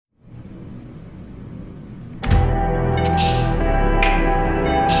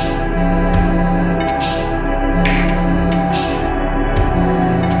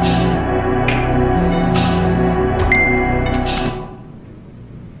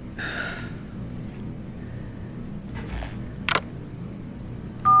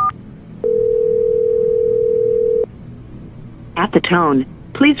At the tone,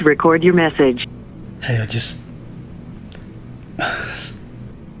 please record your message. Hey,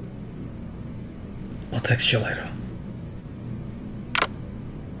 I'll text you later.